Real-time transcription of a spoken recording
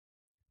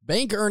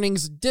Bank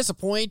earnings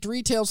disappoint,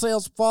 retail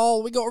sales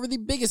fall. We go over the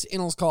biggest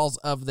analyst calls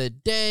of the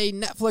day.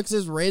 Netflix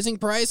is raising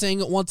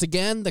pricing once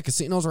again. The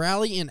casinos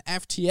rally, and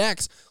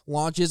FTX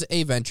launches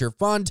a venture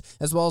fund,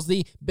 as well as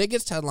the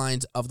biggest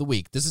headlines of the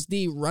week. This is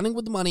the Running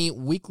with the Money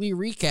weekly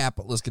recap.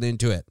 Let's get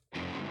into it.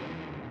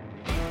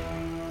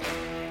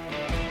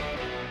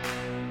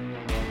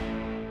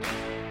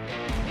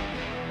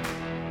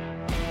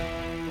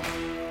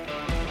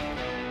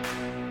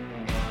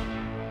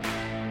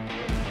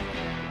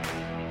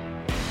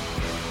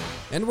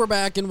 And we're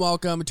back, and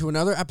welcome to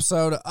another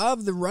episode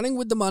of the Running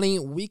with the Money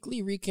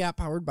weekly recap,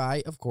 powered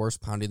by, of course,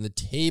 Pounding the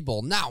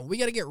Table. Now, we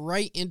got to get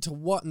right into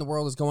what in the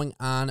world is going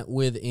on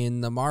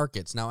within the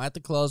markets. Now, at the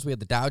close, we had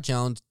the Dow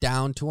Jones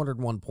down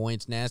 201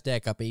 points,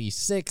 NASDAQ up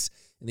 86,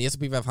 and the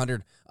S&P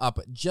 500 up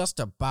just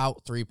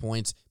about 3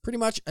 points. Pretty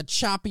much a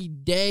choppy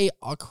day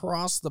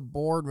across the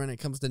board when it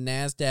comes to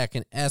NASDAQ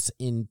and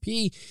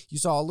S&P. You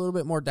saw a little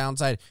bit more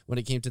downside when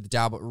it came to the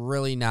Dow, but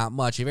really not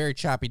much. A very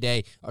choppy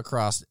day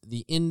across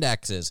the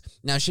indexes.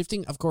 Now,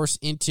 shifting, of course,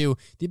 into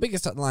the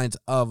biggest headlines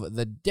of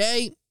the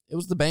day. It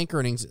was the bank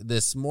earnings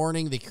this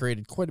morning. They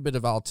created quite a bit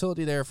of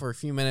volatility there for a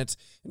few minutes,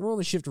 and we're going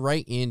to shift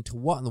right into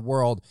what in the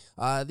world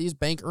these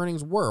bank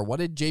earnings were. What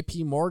did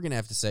JP Morgan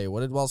have to say? What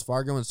did Wells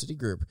Fargo and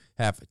Citigroup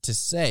have to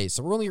say?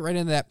 So we're going to get right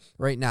into that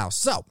right now.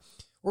 So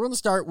we're going to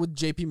start with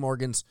JP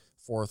Morgan's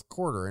fourth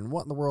quarter and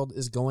what in the world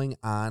is going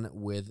on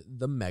with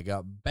the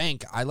mega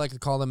bank. I like to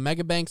call them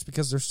mega banks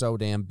because they're so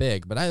damn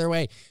big. But either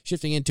way,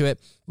 shifting into it,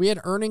 we had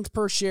earnings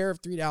per share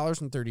of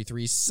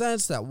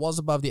 $3.33. That was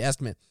above the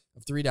estimate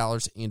of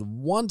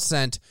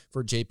 $3.01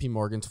 for JP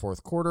Morgan's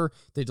fourth quarter.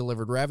 They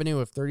delivered revenue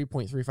of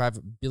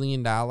 $30.35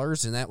 billion,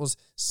 and that was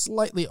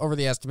slightly over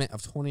the estimate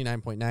of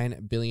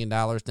 $29.9 billion.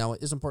 Now,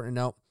 it is important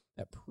to note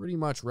that pretty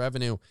much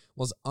revenue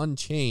was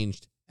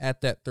unchanged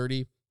at that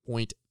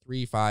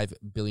 $30.35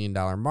 billion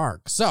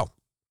mark. So,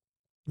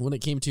 when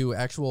it came to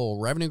actual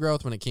revenue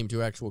growth, when it came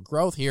to actual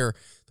growth here,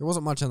 there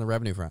wasn't much on the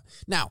revenue front.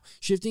 Now,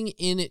 shifting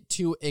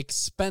into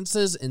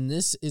expenses, and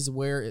this is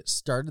where it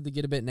started to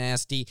get a bit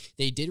nasty.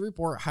 They did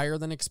report higher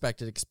than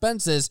expected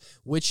expenses,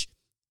 which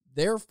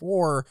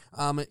therefore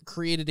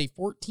created a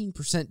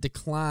 14%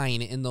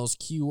 decline in those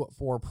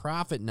Q4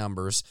 profit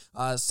numbers.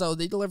 So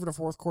they delivered a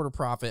fourth quarter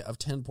profit of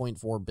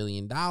 $10.4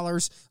 billion,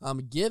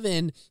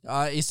 given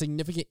a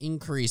significant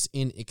increase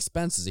in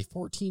expenses, a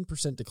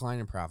 14% decline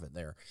in profit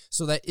there.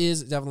 So that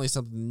is definitely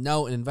something to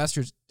note, and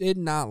investors did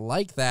not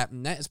like that,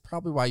 and that is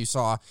probably why you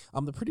saw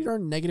the pretty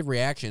darn negative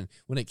reaction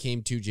when it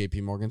came to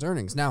JP Morgan's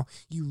earnings. Now,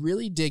 you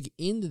really dig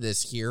into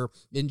this here.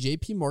 In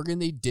JP Morgan,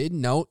 they did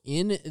note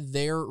in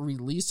their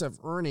release of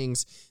earnings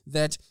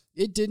that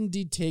it did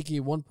indeed take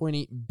a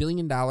 $1.8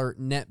 billion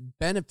net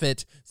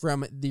benefit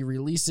from the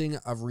releasing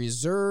of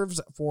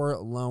reserves for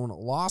loan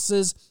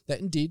losses that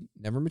indeed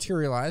never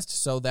materialized.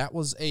 So that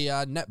was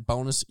a net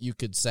bonus, you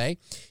could say.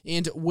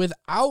 And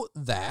without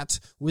that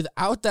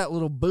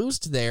little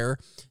boost there,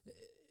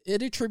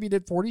 it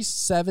attributed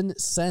 47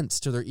 cents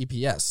to their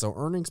EPS. So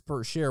earnings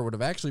per share would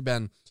have actually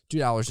been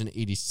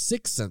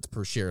 $2.86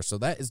 per share. So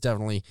that is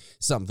definitely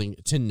something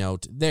to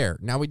note there.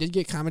 Now, we did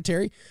get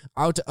commentary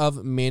out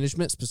of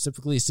management,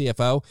 specifically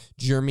CFO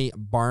Jeremy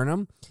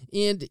Barnum,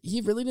 and he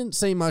really didn't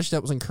say much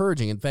that was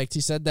encouraging. In fact,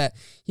 he said that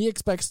he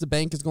expects the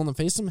bank is going to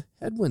face some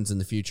headwinds in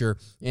the future,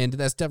 and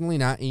that's definitely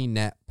not a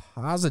net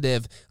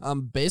positive,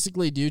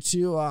 basically due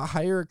to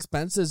higher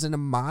expenses and a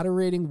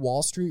moderating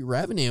Wall Street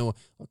revenue,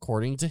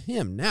 according to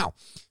him. Now,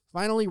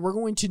 finally, we're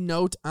going to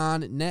note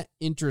on net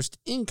interest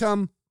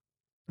income,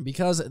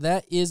 because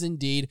that is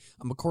indeed,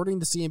 according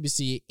to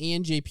CNBC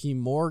and JP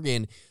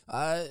Morgan,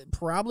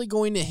 probably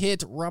going to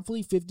hit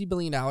roughly $50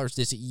 billion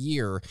this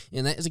year,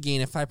 and that is a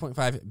gain of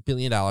 $5.5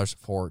 billion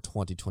for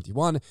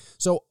 2021.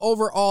 So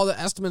overall, the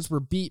estimates were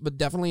beat, but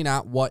definitely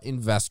not what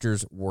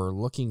investors were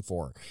looking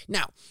for.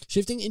 Now,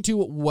 shifting into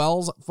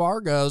Wells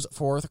Fargo's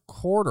fourth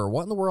quarter.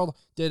 What in the world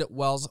did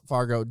Wells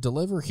Fargo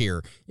deliver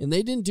here? And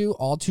they didn't do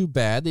all too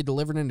bad. They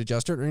delivered an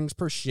adjusted earnings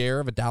per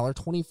share of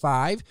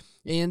 $1.25,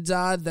 and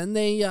then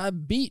they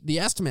beat the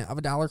estimate of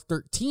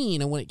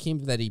 $1.13 when it came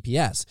to that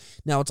EPS.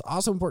 Now, it's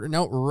also important to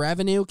note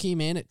revenue came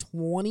in at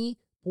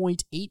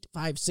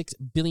 $20.856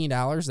 billion.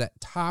 That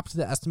topped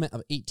the estimate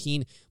of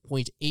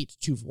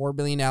 $18.824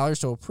 billion.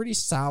 So a pretty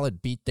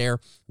solid beat there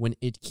when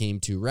it came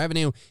to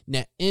revenue.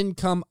 Net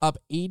income up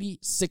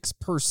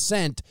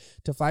 86%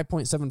 to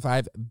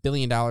 $5.75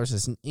 billion.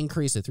 That's an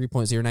increase of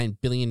 $3.09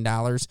 billion,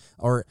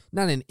 or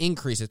not an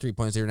increase of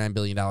 $3.09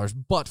 billion,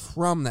 but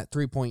from that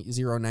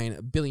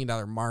 $3.09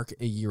 billion mark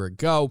a year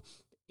ago.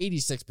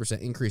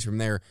 86% increase from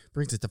there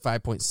brings it to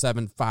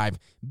 $5.75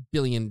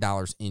 billion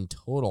in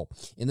total.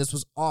 And this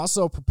was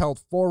also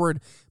propelled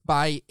forward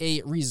by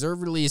a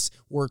reserve release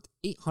worth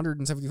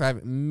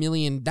 $875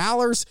 million.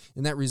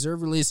 And that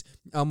reserve release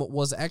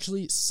was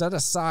actually set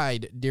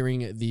aside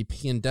during the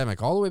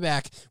pandemic, all the way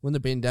back when the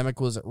pandemic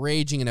was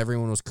raging and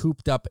everyone was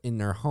cooped up in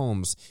their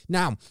homes.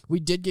 Now, we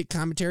did get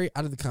commentary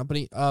out of the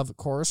company, of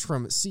course,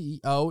 from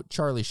CEO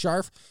Charlie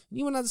Scharf. And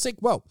he went on to say,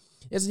 quote,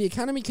 as the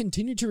economy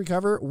continued to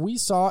recover, we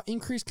saw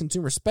increased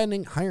consumer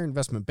spending, higher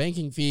investment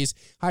banking fees,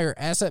 higher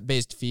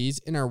asset-based fees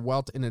in our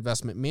wealth and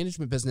investment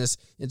management business,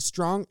 and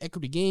strong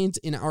equity gains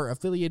in our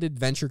affiliated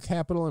venture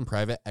capital and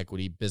private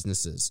equity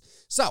businesses.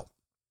 So,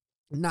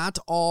 not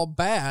all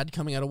bad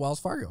coming out of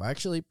Wells Fargo.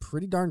 Actually,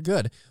 pretty darn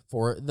good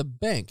for the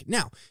bank.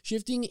 Now,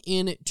 shifting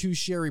into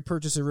share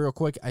repurchases real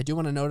quick, I do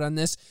want to note on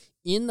this.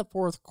 In the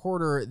fourth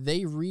quarter,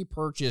 they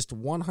repurchased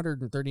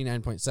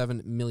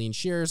 139.7 million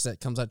shares. That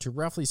comes out to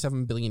roughly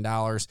 $7 billion.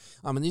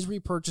 And these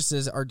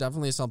repurchases are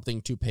definitely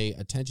something to pay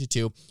attention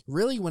to,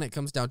 really, when it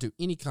comes down to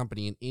any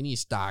company and any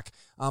stock.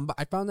 But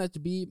I found that to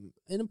be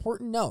an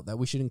important note that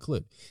we should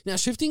include. Now,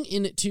 shifting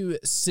into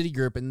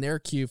Citigroup and their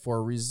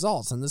Q4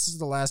 results, and this is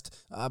the last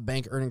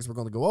bank earnings we're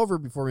going to go over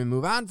before we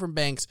move on from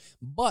banks,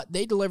 but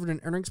they delivered an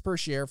earnings per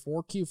share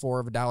for Q4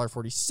 of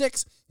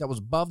 $1.46. That was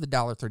above the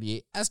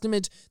 $1.38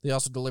 estimate. They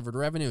also delivered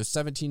revenue of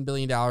 $17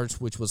 billion,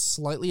 which was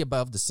slightly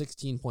above the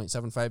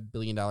 $16.75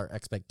 billion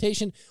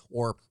expectation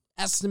or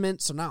estimate,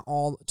 so not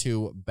all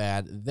too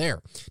bad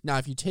there. Now,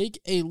 if you take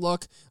a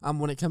look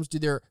when it comes to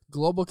their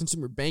global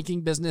consumer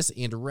banking business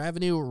and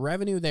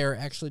revenue there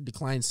actually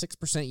declined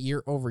 6%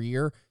 year over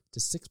year to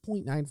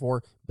 $6.94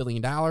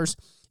 billion.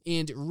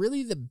 And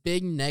really the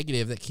big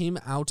negative that came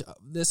out of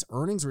this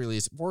earnings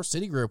release for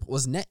Citigroup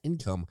was net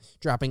income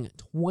dropping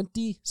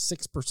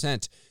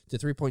 26% to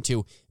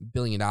 $3.2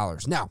 billion.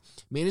 Now,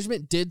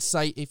 management did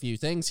cite a few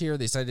things here.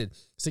 They cited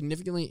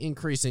significantly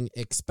increasing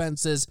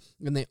expenses,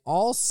 and they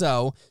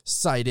also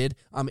cited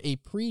a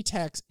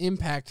pre-tax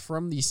impact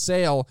from the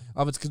sale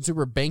of its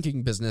consumer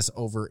banking business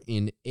over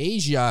in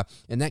Asia,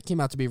 and that came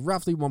out to be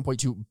roughly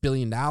 $1.2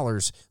 billion,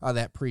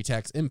 that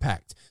pre-tax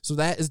impact. So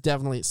that is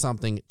definitely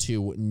something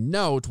to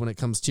note when it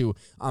comes to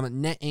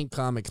net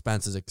income,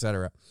 expenses,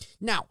 etc.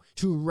 Now,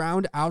 to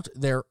round out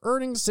their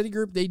earnings,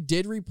 Citigroup, they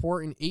did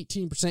report an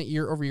 18%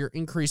 year-over-year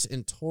increase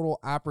in total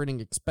operating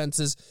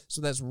expenses,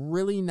 so that's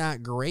really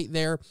not great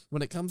there.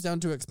 When it comes down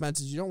to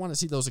expenses, you don't want to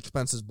see those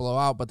expenses blow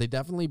out, but they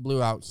definitely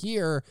blew out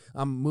here,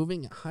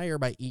 moving higher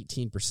by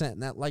 18%,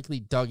 and that likely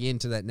dug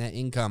into that net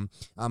income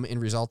and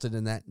resulted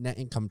in that net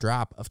income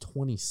drop of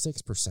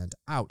 26%.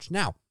 Ouch.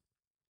 Now,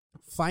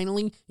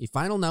 finally, a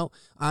final note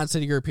on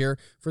Citigroup here.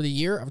 For the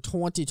year of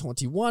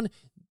 2021,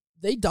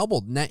 they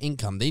doubled net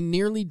income. They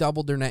nearly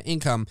doubled their net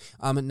income.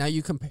 Now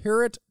you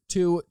compare it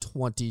to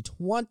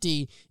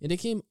 2020, and it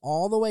came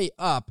all the way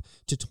up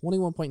to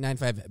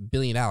 $21.95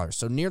 billion.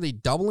 So nearly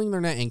doubling their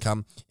net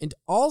income. And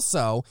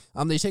also,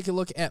 they take a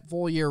look at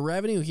full year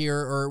revenue here,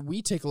 or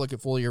we take a look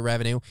at full year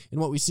revenue, and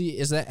what we see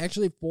is that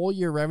actually full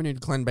year revenue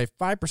declined by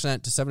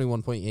 5% to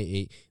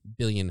 $71.88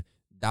 billion.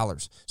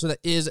 So that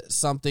is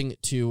something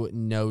to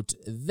note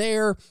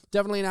there.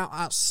 Definitely not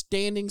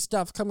outstanding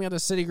stuff coming out of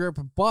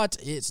Citigroup, but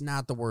it's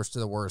not the worst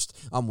of the worst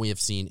we have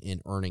seen in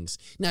earnings.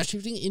 Now,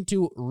 shifting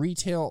into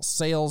retail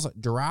sales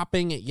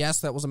dropping. Yes,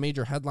 that was a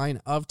major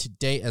headline of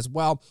today as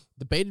well.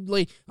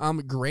 Debatably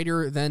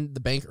greater than the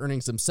bank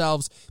earnings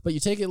themselves, but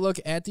you take a look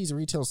at these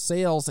retail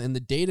sales and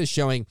the data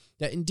showing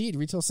that indeed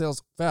retail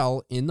sales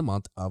fell in the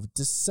month of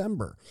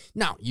December.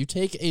 Now, you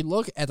take a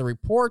look at the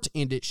report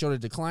and it showed a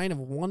decline of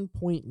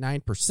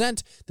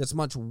 1.9%. That's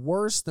much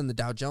worse than the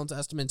Dow Jones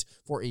estimate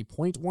for a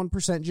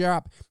 0.1%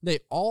 drop. They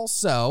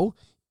also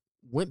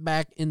went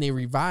back and they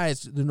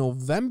revised the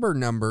November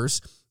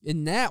numbers,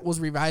 and that was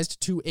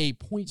revised to a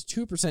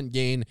 0.2%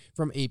 gain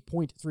from a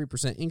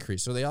 0.3%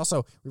 increase. So they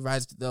also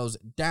revised those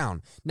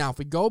down. Now, if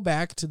we go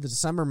back to the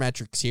December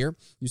metrics here,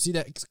 you see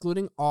that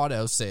excluding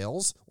auto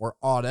sales or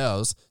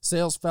autos,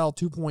 sales fell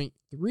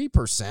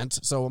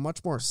 2.3%, so a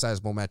much more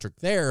sizable metric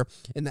there.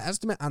 And the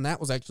estimate on that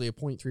was actually a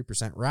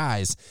 0.3%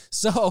 rise.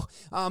 So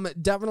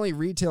definitely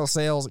retail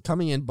sales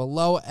coming in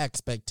below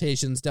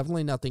expectations.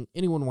 Definitely nothing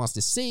anyone wants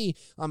to see.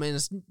 And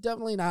it's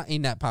definitely not a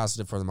net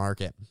positive for the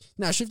market.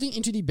 Now, shifting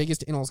into the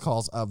biggest analyst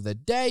calls of the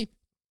day,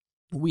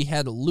 we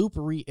had Loop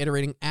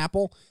reiterating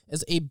Apple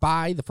as a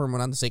buy. The firm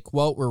went on to say,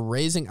 quote, "We're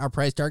raising our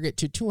price target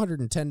to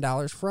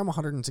 $210 from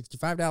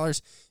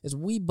 $165 as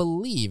we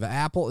believe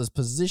Apple is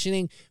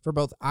positioning for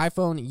both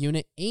iPhone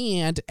unit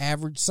and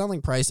average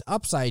selling price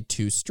upside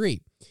to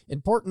Street.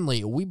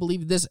 Importantly, we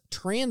believe this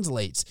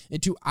translates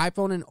into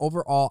iPhone and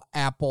overall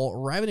Apple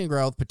revenue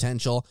growth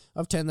potential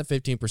of 10 to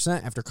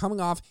 15% after coming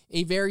off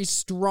a very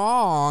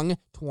strong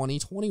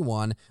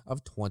 2021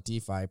 of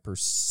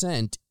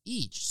 25%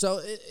 each." So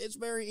it's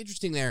very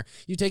interesting there.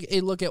 You take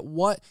a look at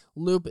what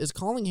Loop is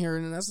calling here,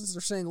 and in essence,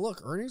 they're saying,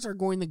 look, earnings are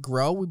going to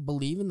grow. We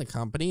believe in the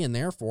company, and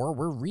therefore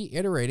we're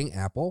reiterating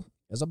Apple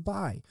as a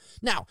buy.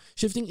 Now,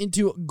 shifting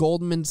into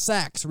Goldman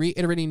Sachs,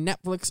 reiterating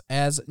Netflix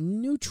as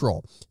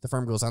neutral. The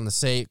firm goes on to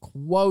say,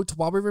 quote,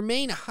 "While we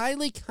remain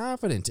highly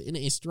confident in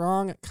a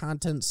strong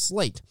content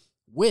slate,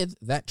 with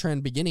that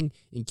trend beginning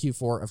in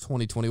Q4 of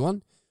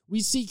 2021,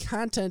 we see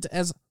content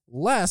as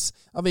less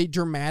of a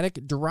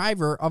dramatic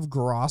driver of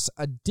gross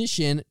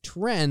addition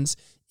trends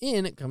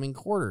in coming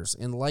quarters,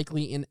 and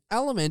likely an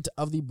element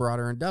of the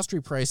broader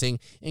industry pricing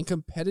and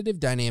competitive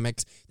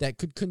dynamics that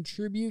could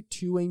contribute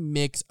to a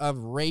mix of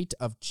rate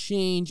of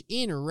change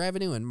in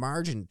revenue and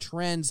margin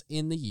trends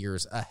in the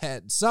years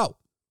ahead. So,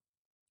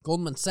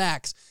 Goldman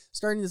Sachs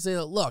starting to say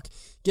that, look,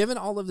 given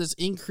all of this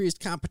increased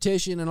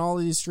competition and all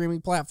of these streaming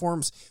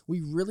platforms,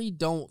 we really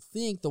don't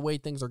think the way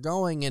things are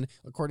going, and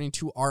according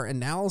to our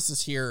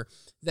analysis here,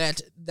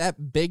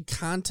 that big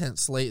content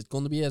slate is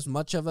going to be as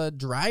much of a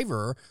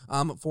driver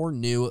for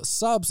new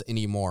subs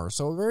anymore.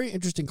 So a very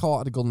interesting call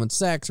out of Goldman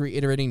Sachs,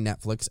 reiterating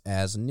Netflix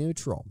as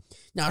neutral.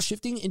 Now,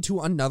 shifting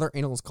into another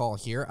analyst call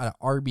here at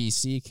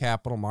RBC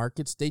Capital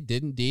Markets, they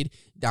did indeed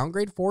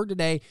downgrade Ford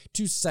today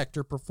to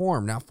sector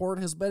perform. Now, Ford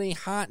has been a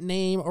hot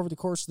name over the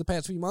course of the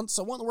past few months,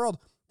 so what in the world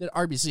did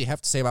RBC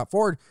have to say about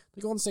Ford?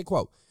 They go on to say,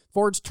 quote,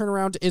 Ford's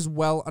turnaround is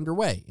well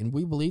underway, and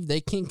we believe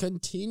they can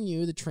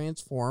continue to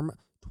transform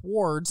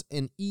towards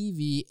an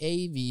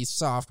EV/AV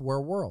software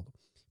world.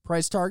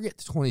 Price target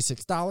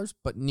 $26,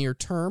 but near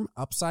term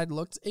upside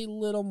looks a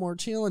little more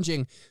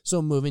challenging,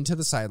 so moving to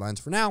the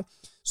sidelines for now.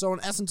 So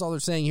in essence, all they're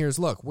saying here is,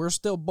 look, we're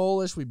still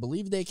bullish. We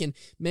believe they can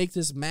make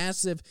this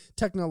massive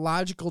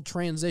technological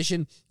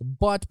transition,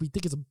 but we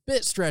think it's a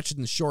bit stretched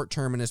in the short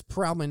term and is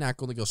probably not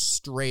going to go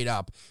straight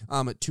up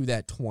to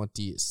that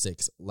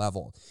 26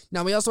 level.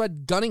 Now, we also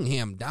had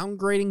Gunningham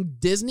downgrading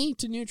Disney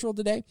to neutral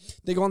today.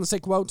 They go on to say,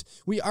 quote,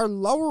 we are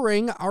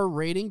lowering our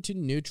rating to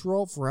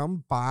neutral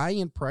from buy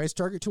and price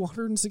target to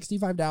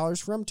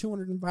 $165 from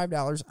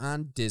 $205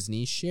 on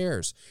Disney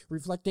shares,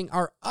 reflecting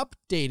our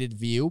updated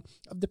view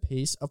of the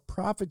pace of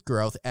profit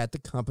growth at the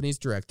company's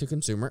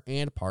direct-to-consumer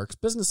and parks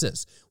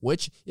businesses,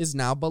 which is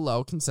now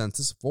below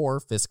consensus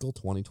for fiscal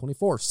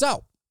 2024.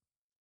 So,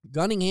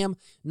 Gunningham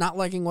not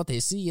liking what they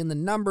see in the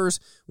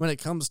numbers when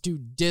it comes to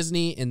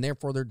Disney, and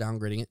therefore they're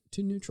downgrading it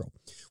to neutral.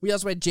 We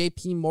also had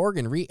JP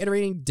Morgan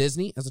reiterating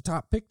Disney as a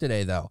top pick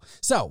today, though.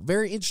 So,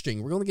 very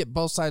interesting. We're going to get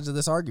both sides of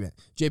this argument.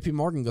 JP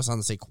Morgan goes on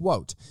to say,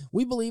 quote,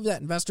 we believe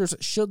that investors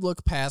should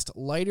look past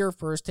lighter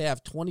first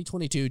half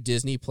 2022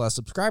 Disney Plus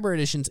subscriber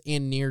additions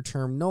and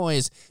near-term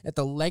noise at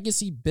the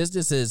legacy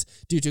businesses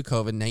due to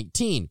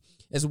COVID-19,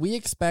 as we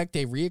expect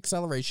a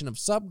reacceleration of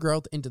sub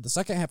growth into the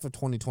second half of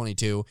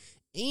 2022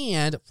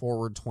 and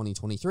forward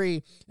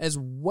 2023, as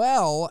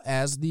well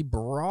as the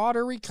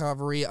broader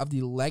recovery of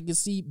the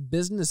legacy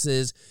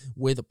businesses,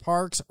 with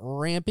parks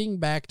ramping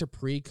back to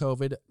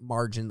pre-COVID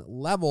margin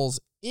levels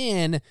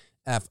in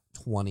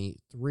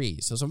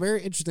F23. So some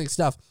very interesting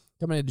stuff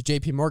coming into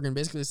JP Morgan,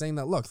 basically saying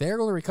that, look, they're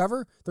going to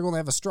recover, they're going to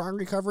have a strong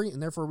recovery, and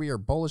therefore we are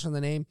bullish on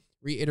the name,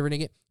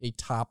 reiterating it, a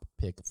top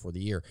pick for the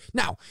year.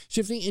 Now,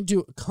 shifting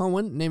into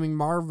Cohen, naming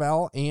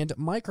Marvell and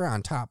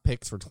Micron top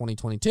picks for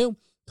 2022.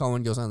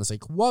 Cohen goes on to say,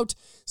 quote,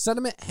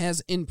 sentiment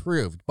has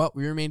improved, but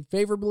we remain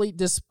favorably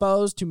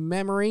disposed to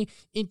memory,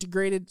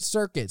 integrated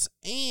circuits,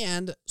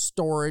 and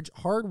storage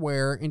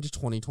hardware into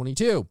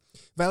 2022.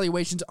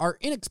 Valuations are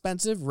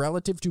inexpensive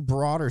relative to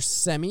broader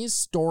semis.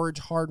 Storage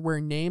hardware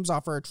names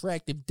offer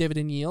attractive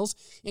dividend yields,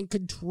 and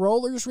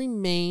controllers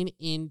remain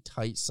in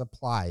tight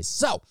supplies.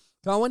 So,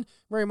 Cohen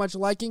very much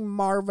liking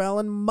Marvell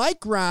and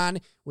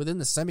Micron within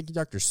the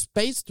semiconductor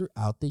space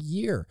throughout the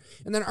year.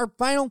 And then our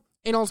final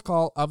analyst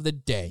call of the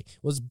day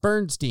was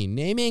Bernstein,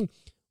 naming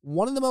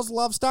one of the most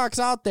loved stocks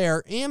out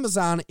there,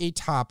 Amazon, a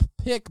top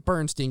pick.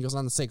 Bernstein goes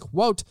on to say,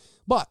 quote,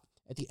 but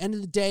at the end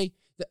of the day,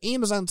 the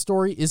Amazon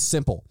story is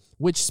simple,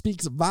 which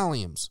speaks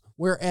volumes,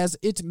 whereas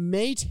it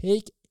may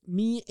take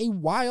me a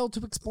while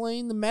to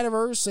explain the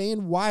metaverse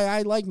and why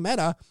I like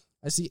Meta.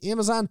 I see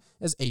Amazon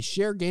as a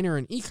share gainer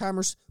in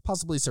e-commerce,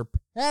 possibly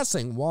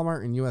surpassing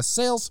Walmart in U.S.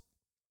 sales,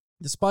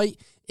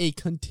 despite a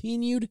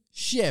continued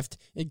shift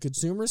in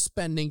consumer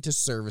spending to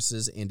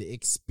services and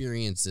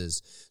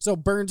experiences. So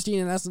Bernstein,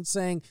 in essence,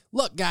 saying,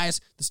 look, guys,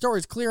 the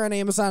story's clear on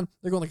Amazon.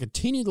 They're going to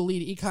continue to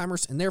lead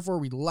e-commerce, and therefore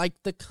we like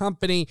the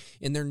company,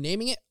 and they're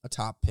naming it a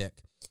top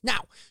pick.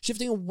 Now,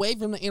 shifting away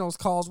from the analyst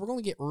calls, we're going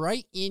to get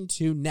right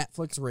into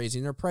Netflix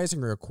raising their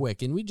pricing real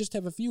quick, and we just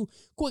have a few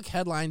quick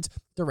headlines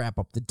to wrap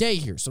up the day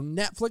here. So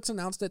Netflix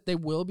announced that they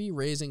will be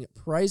raising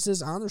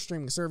prices on their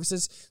streaming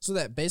services, so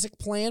that basic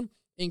plan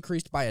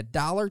increased by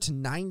 $1 to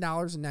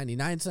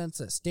 $9.99.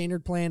 That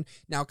standard plan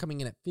now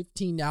coming in at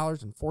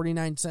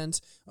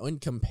 $15.49 when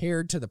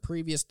compared to the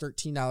previous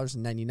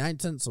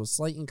 $13.99. So a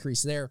slight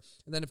increase there.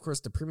 And then, of course,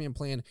 the premium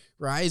plan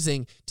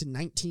rising to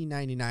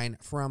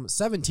 $19.99 from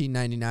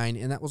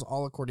 $17.99. And that was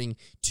all according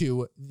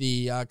to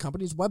the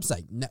company's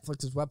website,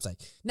 Netflix's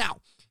website.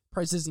 Now,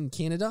 prices in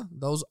Canada,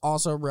 those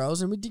also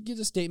rose, and we did get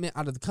a statement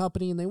out of the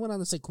company, and they went on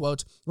to say,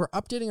 quote, we're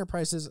updating our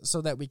prices so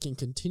that we can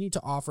continue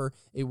to offer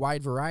a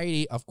wide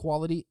variety of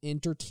quality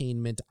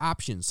entertainment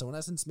options. So in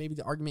essence, maybe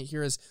the argument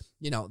here is,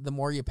 the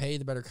more you pay,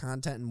 the better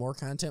content and more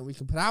content we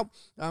can put out.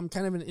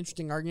 Kind of an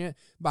interesting argument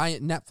by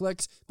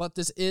Netflix, but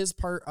this is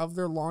part of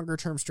their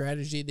longer-term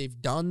strategy.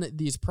 They've done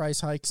these price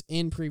hikes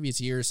in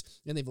previous years,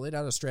 and they've laid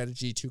out a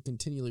strategy to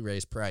continually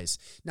raise price.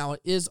 Now,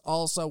 it is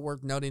also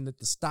worth noting that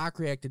the stock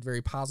reacted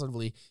very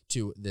positively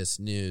to this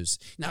news.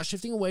 Now,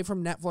 shifting away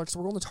from Netflix,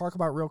 we're going to talk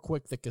about real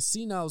quick the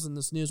casinos in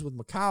this news with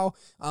Macau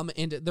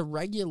and the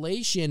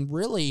regulation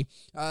really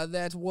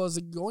that was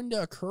going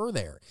to occur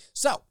there.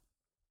 So,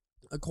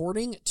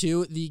 according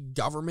to the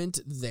government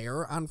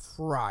there on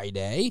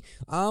Friday,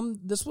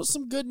 this was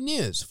some good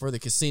news for the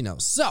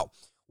casinos. So,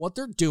 what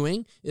they're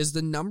doing is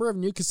the number of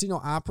new casino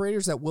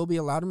operators that will be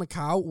allowed in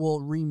Macau will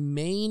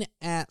remain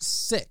at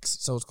 6.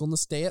 So, it's going to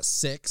stay at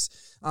 6.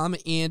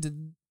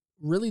 And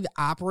really the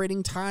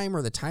operating time,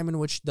 or the time in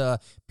which the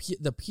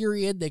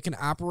period they can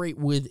operate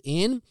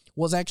within,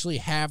 was actually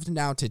halved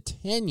now to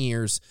 10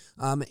 years,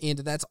 and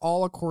that's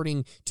all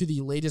according to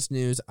the latest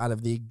news out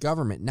of the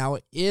government. Now,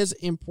 it is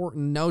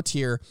important to note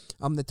here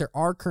that there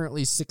are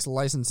currently 6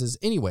 licenses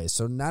anyway,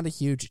 so not a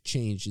huge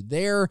change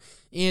there,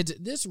 and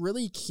this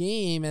really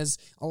came as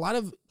a lot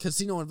of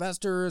casino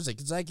investors,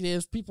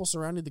 executives, people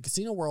surrounding the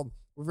casino world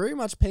were very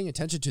much paying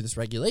attention to this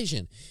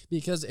regulation,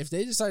 because if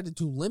they decided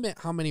to limit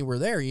how many were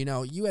there,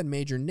 you had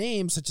major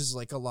names such as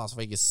like a Las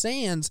Vegas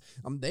Sands,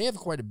 they have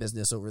quite a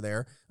business over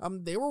there.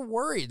 They were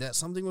worried that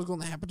something was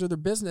going to happen to their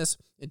business,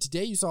 and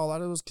today you saw a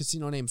lot of those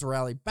casino names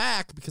rally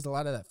back because a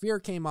lot of that fear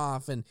came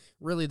off, and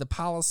really the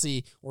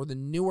policy, or the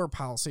newer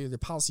policy, or the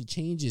policy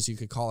changes you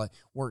could call it,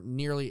 weren't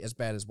nearly as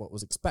bad as what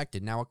was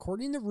expected. Now,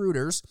 according to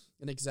Reuters,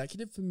 an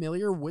executive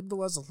familiar with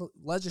the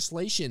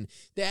legislation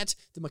that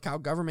the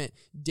Macau government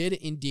did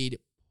indeed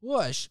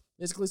push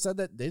basically said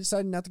that they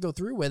decided not to go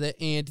through with it,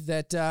 and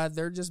that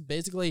they're just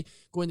basically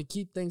going to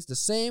keep things the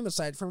same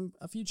aside from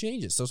a few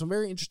changes. So some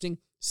very interesting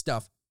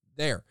stuff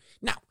there.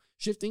 Now,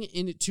 shifting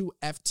into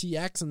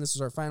FTX, and this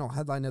is our final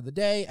headline of the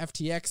day,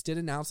 FTX did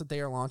announce that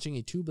they are launching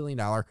a $2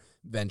 billion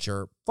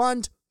venture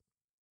fund.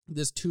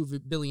 This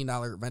 $2 billion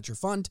venture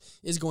fund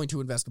is going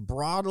to invest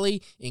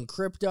broadly in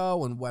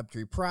crypto and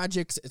Web3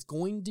 projects. It's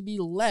going to be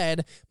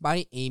led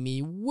by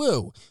Amy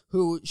Wu,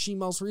 who she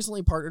most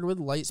recently partnered with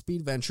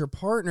Lightspeed Venture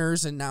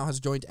Partners and now has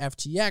joined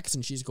FTX,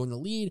 and she's going to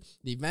lead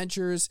the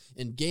ventures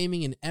in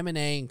gaming and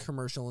M&A and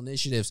commercial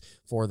initiatives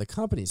for the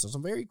company. So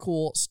some very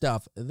cool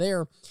stuff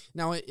there.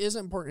 Now, it is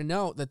important to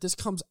note that this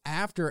comes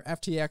after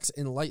FTX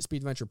and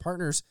Lightspeed Venture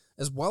Partners,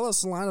 as well as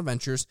Solana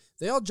Ventures,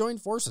 they all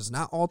joined forces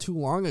not all too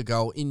long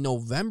ago in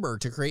November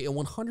to create a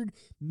 $100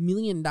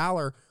 million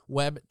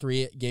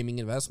Web3 gaming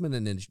investment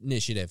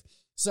initiative.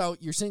 So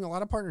you're seeing a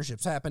lot of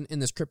partnerships happen in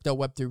this crypto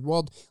Web3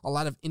 world, a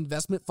lot of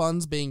investment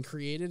funds being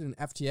created, and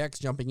FTX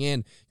jumping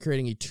in,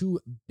 creating a $2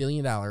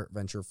 billion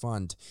venture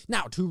fund.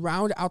 Now, to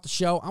round out the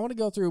show, I want to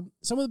go through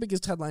some of the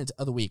biggest headlines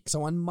of the week.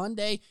 So on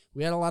Monday,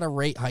 we had a lot of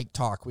rate hike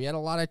talk. We had a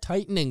lot of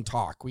tightening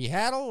talk. We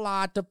had a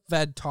lot of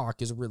Fed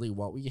talk is really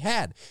what we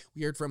had.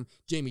 We heard from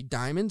Jamie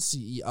Dimon,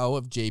 CEO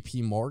of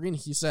JP Morgan.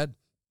 He said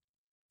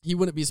he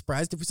wouldn't be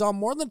surprised if we saw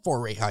more than 4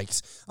 rate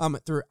hikes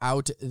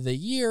throughout the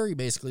year. He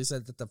basically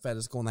said that the Fed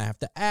is going to have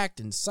to act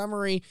in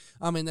summary,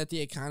 and that the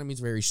economy is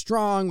very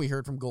strong. We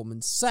heard from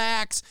Goldman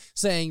Sachs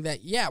saying that,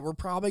 we're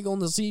probably going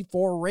to see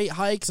 4 rate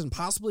hikes and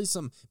possibly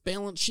some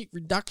balance sheet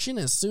reduction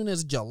as soon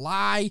as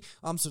July.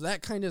 So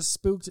that kind of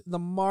spooked the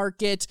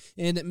market,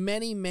 and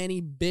many,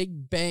 many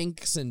big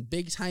banks and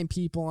big-time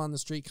people on the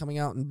street coming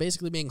out and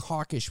basically being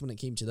hawkish when it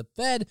came to the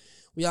Fed.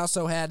 We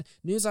also had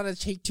news out of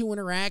Take-Two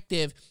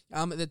Interactive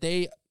that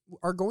they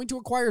are going to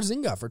acquire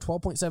Zynga for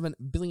 $12.7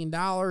 billion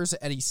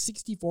at a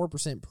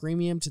 64%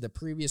 premium to the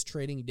previous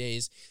trading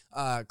day's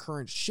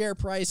current share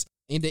price.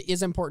 And it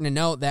is important to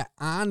note that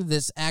on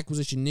this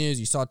acquisition news,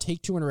 you saw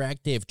Take-Two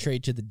Interactive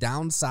trade to the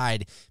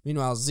downside.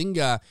 Meanwhile,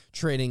 Zynga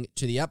trading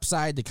to the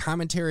upside. The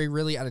commentary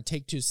really out of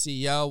Take-Two's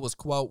CEO was,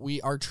 quote, "We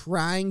are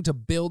trying to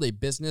build a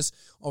business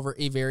over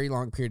a very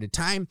long period of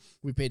time.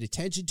 We paid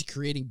attention to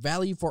creating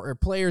value for our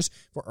players,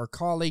 for our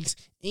colleagues,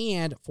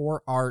 and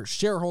for our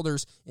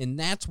shareholders, and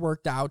that's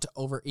worked out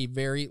over a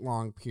very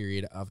long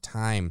period of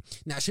time."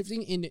 Now,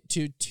 shifting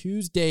into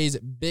Tuesday's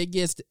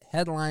biggest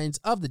headlines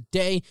of the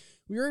day,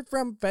 we heard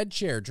from Fed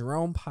Chair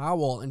Jerome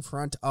Powell in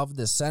front of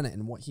the Senate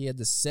and what he had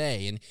to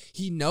say, and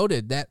he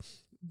noted that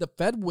the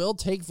Fed will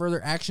take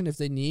further action if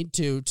they need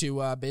to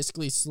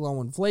basically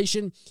slow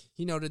inflation.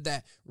 He noted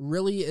that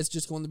really it's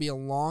just going to be a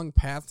long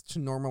path to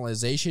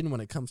normalization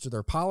when it comes to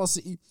their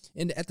policy.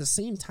 And at the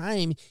same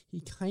time,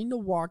 he kind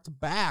of walked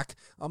back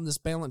on this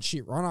balance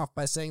sheet runoff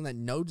by saying that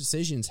no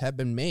decisions have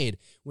been made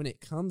when it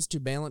comes to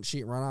balance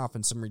sheet runoff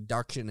and some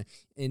reduction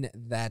in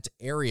that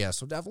area.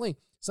 So definitely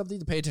something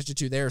to pay attention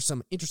to there.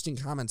 Some interesting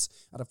comments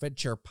out of Fed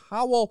Chair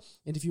Powell.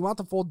 And if you want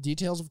the full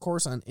details, of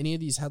course, on any of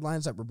these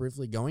headlines that we're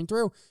briefly going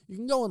through, you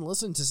can go and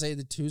listen to, say,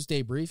 the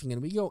Tuesday briefing, and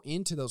we go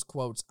into those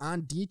quotes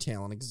on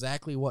detail and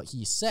exactly what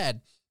he said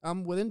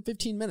within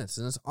 15 minutes.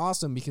 And it's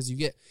awesome because you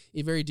get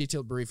a very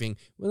detailed briefing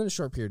within a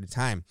short period of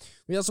time.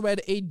 We also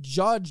had a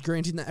judge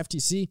granting the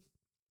FTC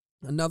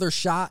another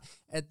shot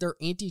at their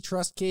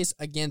antitrust case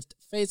against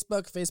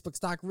Facebook. Facebook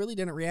stock really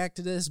didn't react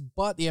to this,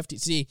 but the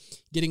FTC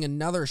getting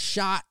another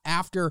shot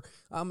after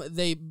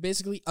they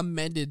basically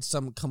amended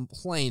some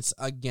complaints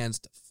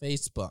against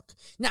Facebook.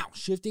 Now,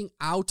 shifting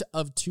out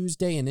of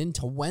Tuesday and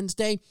into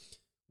Wednesday,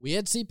 we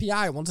had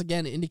CPI once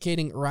again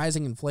indicating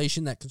rising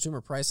inflation, that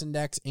consumer price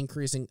index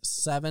increasing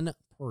 7%.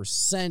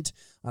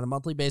 on a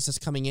monthly basis,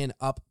 coming in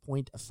up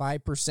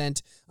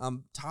 0.5%,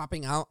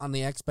 topping out on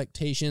the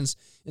expectations.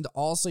 And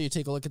also you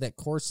take a look at that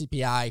core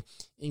CPI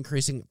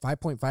increasing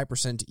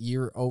 5.5%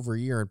 year over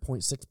year and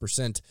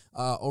 0.6%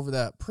 over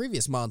the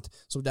previous month.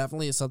 So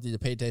definitely is something to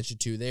pay attention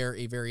to there.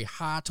 A very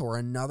hot or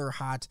another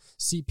hot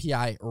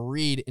CPI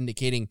read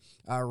indicating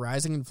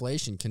rising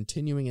inflation,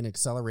 continuing and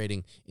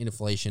accelerating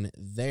inflation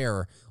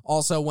there.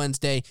 Also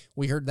Wednesday,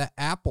 we heard that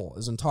Apple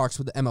is in talks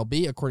with the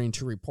MLB, according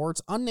to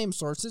reports. Unnamed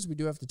sources, we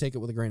do have to take it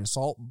with a grain of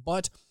salt,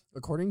 but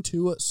according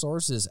to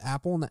sources,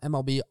 Apple and the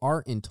MLB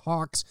are in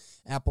talks.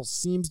 Apple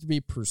seems to be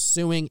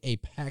pursuing a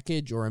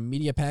package or a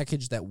media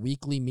package, that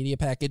weekly media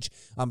package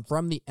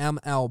from the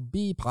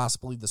MLB,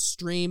 possibly the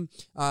stream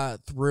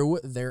through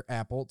their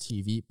Apple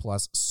TV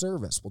Plus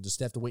service. We'll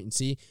just have to wait and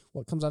see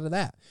what comes out of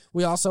that.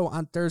 We also,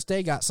 on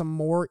Thursday, got some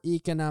more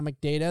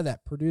economic data.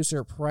 That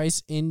producer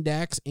price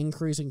index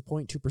increasing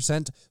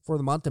 0.2% for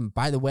the month. And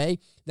by the way,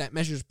 that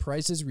measures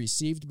prices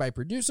received by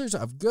producers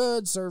of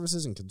goods,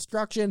 services, and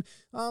construction.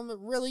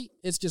 Really,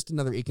 it's just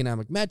another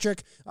economic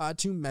metric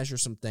to measure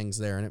some things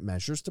there, and it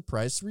measures the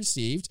price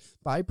received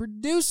by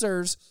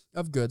producers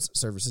of goods,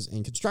 services,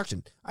 and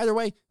construction. Either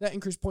way, that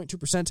increased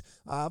 0.2%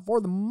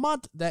 for the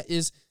month. That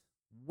is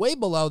way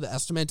below the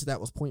estimate. That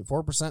was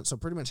 0.4%, so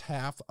pretty much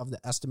half of the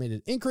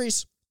estimated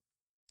increase.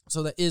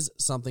 So that is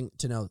something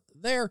to note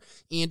there.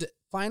 And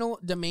final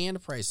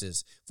demand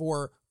prices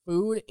for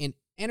food and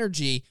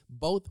energy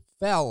both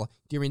fell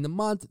during the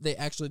month. They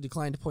actually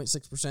declined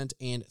 0.6%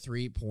 and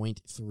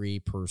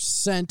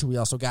 3.3%. We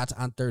also got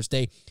on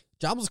Thursday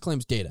jobless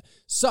claims data.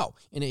 So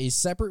in a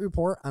separate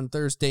report on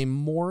Thursday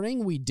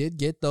morning, we did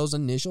get those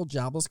initial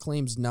jobless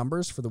claims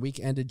numbers for the week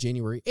ended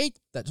January 8th.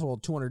 That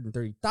totaled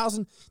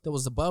 230,000. That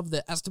was above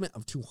the estimate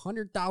of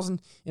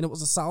 200,000, and it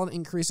was a solid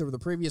increase over the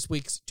previous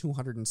week's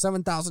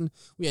 207,000.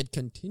 We had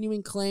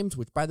continuing claims,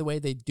 which, by the way,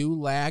 they do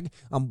lag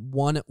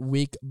 1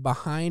 week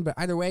behind. But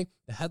either way,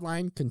 the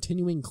headline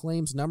continuing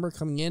claims number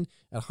coming in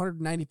at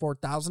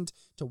 194,000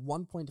 to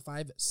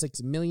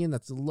 1.56 million.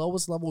 That's the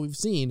lowest level we've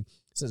seen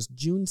since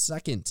June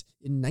 2nd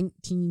in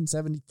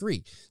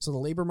 1973. So the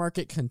labor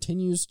market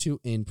continues to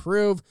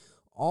improve.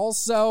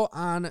 Also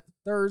on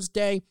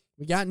Thursday,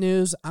 we got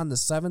news on the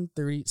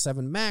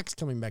 737 MAX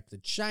coming back to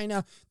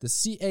China. The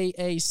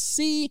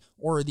CAAC,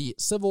 or the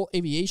Civil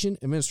Aviation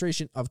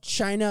Administration of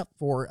China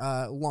for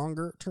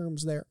longer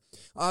terms there,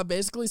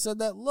 basically said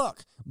that,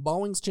 look,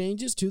 Boeing's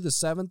changes to the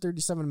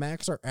 737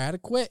 MAX are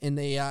adequate, and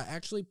they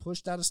actually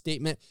pushed out a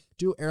statement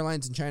to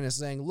airlines in China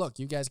saying, look,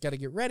 you guys got to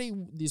get ready.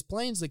 These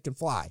planes, they can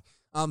fly.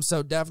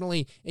 So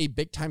definitely a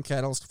big-time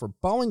catalyst for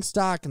Boeing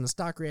stock, and the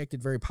stock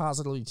reacted very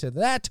positively to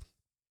that.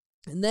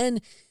 And then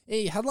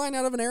a headline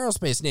out of an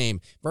aerospace name,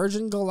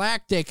 Virgin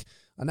Galactic,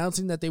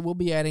 announcing that they will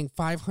be adding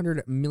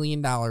 $500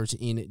 million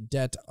in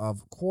debt,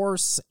 of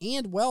course.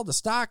 And, well, the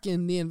stock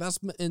and the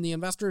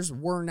investors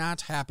were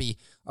not happy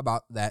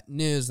about that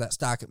news, that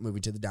stock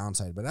moving to the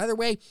downside. But either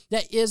way,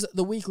 that is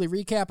the weekly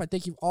recap. I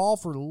thank you all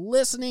for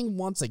listening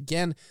once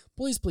again.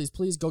 Please, please,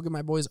 please go give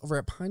my boys over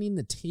at Pounding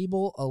the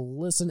Table a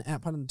listen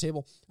at Pounding the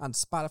Table on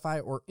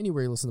Spotify or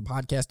anywhere you listen to the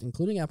podcast,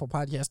 including Apple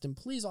Podcast. And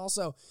please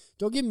also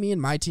go give me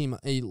and my team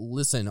a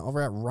listen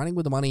over at Running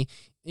with the Money.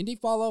 Indie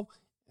follow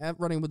at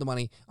Running with the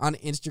Money on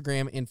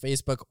Instagram and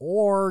Facebook,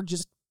 or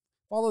just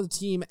follow the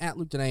team at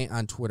Luke Dene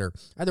on Twitter.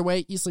 Either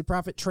way, eat, sleep,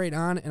 profit, trade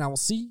on, and I will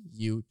see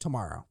you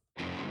tomorrow.